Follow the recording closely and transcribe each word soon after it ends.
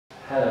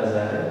Hello,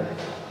 Zana.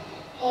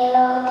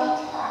 Hello,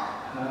 teacher.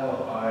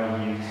 How are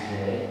you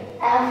today?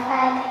 I'm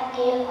fine, thank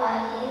you. How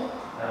are you?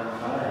 I'm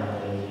fine,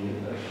 thank you.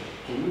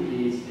 Can you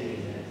please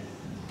take this?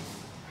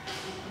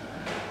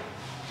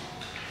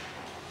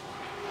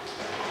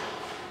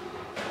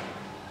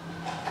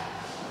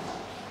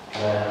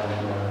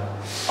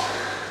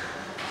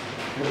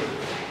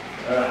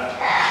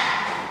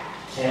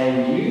 Alright.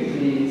 Can you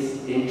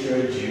please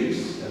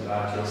introduce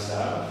about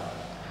yourself?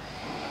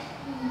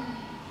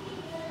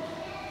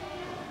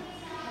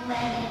 My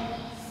name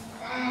is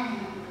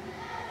Sam.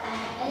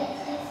 I'm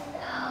 8 years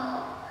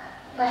old.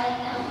 Right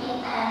now in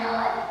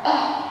Hanoi.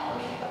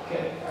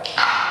 Okay, good.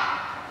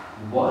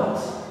 What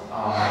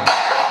are...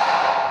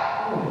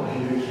 Oh,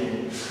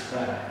 okay.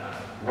 Right.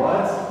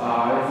 What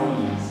are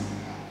these?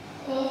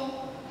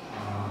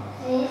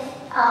 These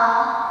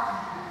are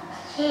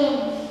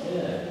jeans.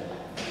 Good.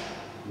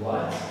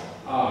 What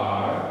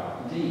are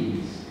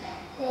these?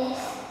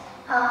 These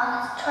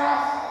are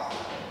trousers.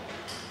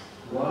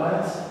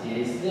 What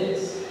is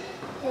this?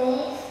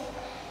 This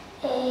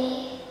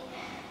is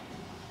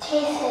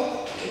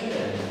t-shirt.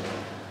 Good.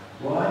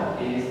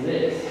 What is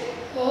this?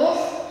 This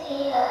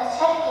is a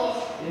jacket.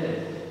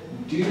 Good.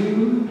 Do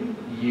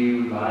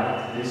you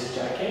like this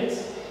jacket?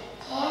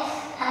 Yes,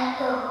 I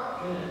do.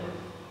 Good.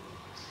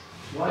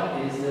 What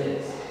is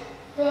this?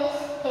 This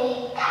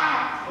is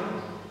cap.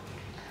 Good.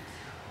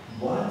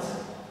 What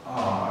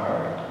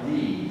are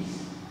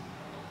these?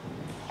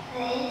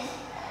 These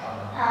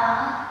Uh,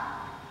 are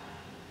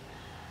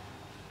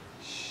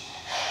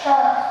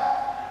shirts.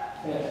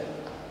 Good.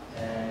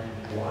 And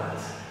what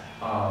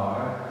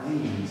are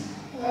these?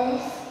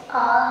 These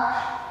are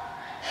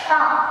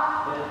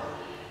shorts. Good.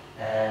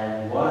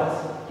 And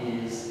what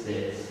is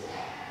this?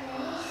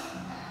 These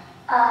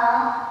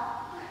are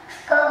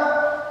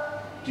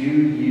skirts. Do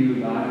you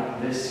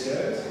like this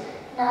skirt?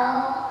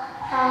 No,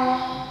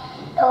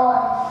 I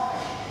don't.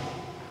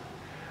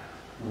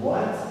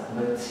 What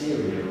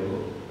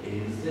material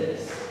is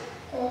this?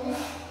 This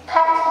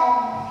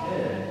cotton.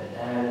 Good.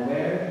 And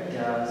where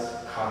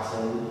does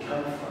cotton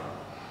come from?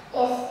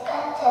 It's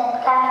cotton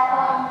cut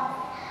from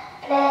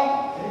plant.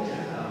 Good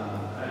job.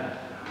 Right.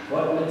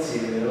 What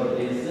material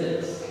is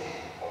this?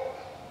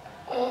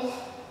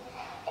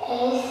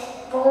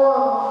 It's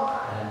wool.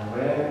 And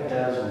where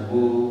does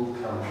wool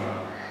come from?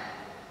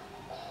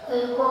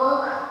 The wool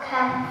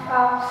come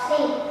from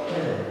sheep.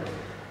 Good.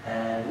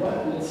 And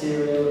what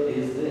material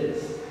is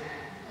this?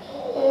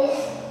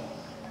 It's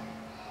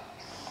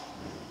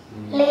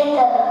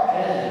leather.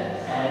 Good.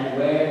 And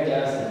where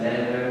does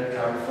leather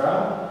come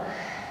from?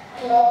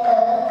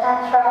 Leather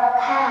come from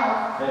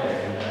cow.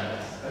 Very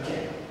nice.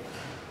 Okay.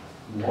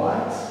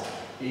 What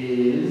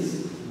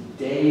is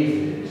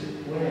David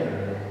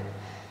wearing?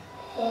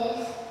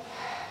 His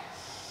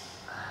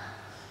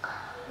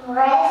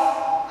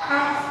red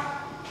hat,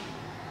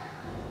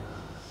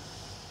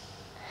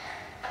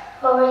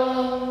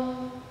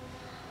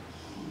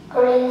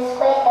 green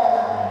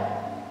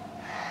sweater,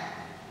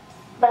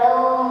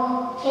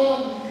 blue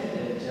jeans.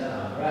 Good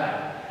job.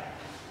 Right.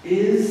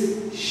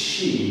 Is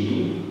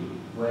she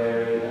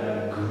wearing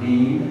a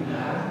green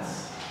hat?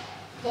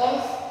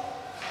 Yes,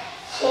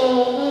 she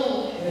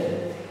is.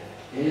 Good.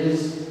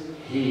 Is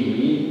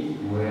he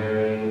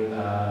wearing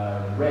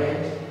a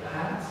red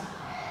hat?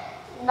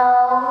 No,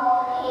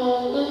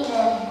 he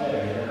isn't.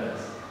 Very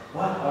nice.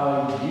 What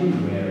are you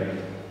wearing?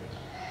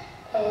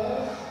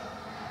 Is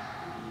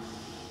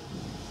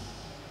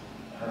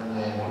I'm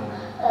wearing.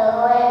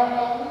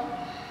 wearing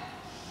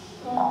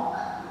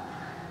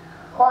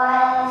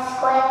white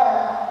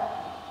sweater.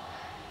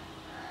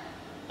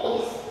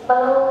 It's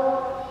blue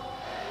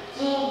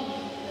jeans.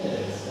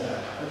 Good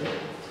stuff.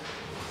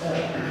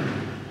 Okay.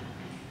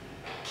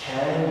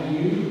 Can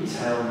you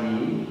tell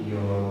me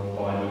your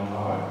body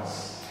parts?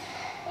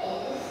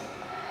 Is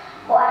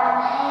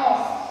one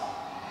has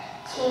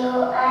two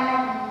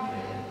arms,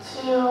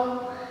 Good. two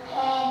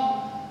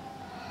hands,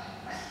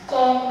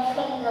 10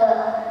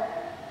 fingers,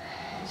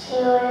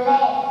 two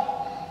legs,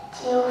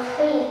 2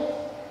 feet,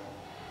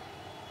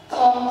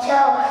 10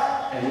 toes,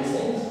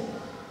 Anything?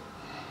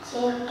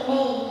 2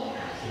 knees.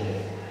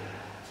 Okay.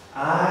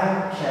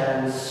 I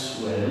can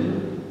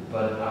swim,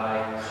 but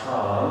I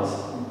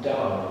can't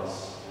dance.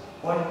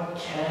 What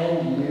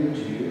can you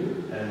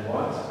do and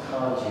what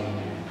can't you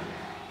do?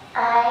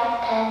 I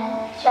can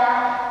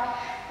jump,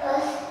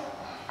 but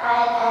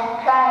I can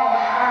drive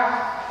a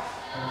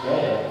house.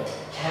 Okay.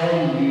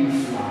 Can you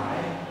fly?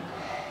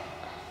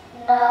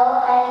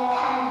 No, I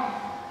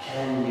can't.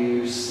 Can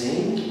you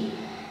sing?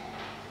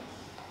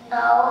 No,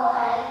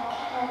 I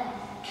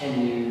can't.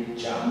 Can you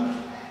jump?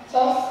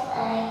 Yes,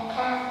 I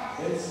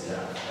can. Good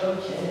stuff.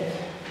 Okay.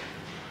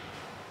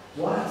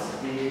 What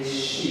is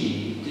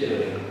she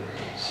doing?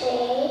 She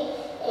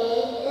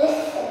is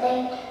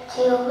listening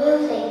to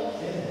music.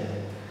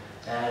 Good.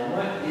 And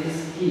what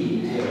is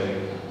he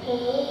doing? He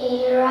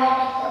is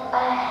riding a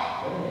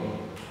bike. Great.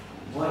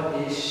 What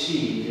is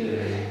she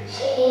doing?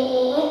 She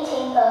is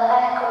eating a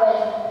ice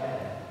cream.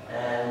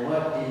 And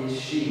what is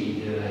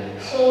she doing?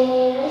 She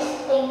is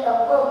reading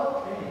a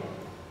book. Great.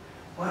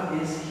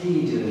 is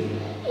he doing?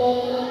 He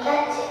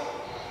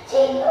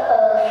catching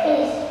a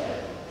fish.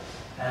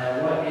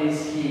 And what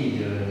is he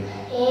doing?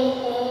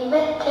 He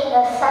making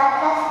a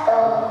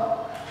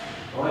sandcastle.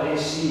 What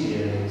is she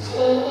doing?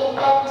 She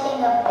painting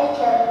a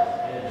picture.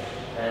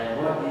 And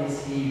what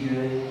is he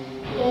doing?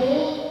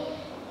 He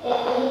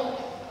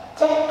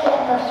taking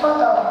a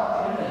photo.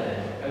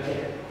 Good.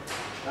 Okay.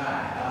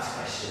 Right, last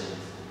question.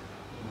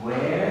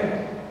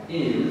 Where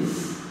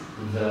is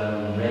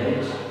the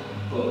red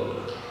book?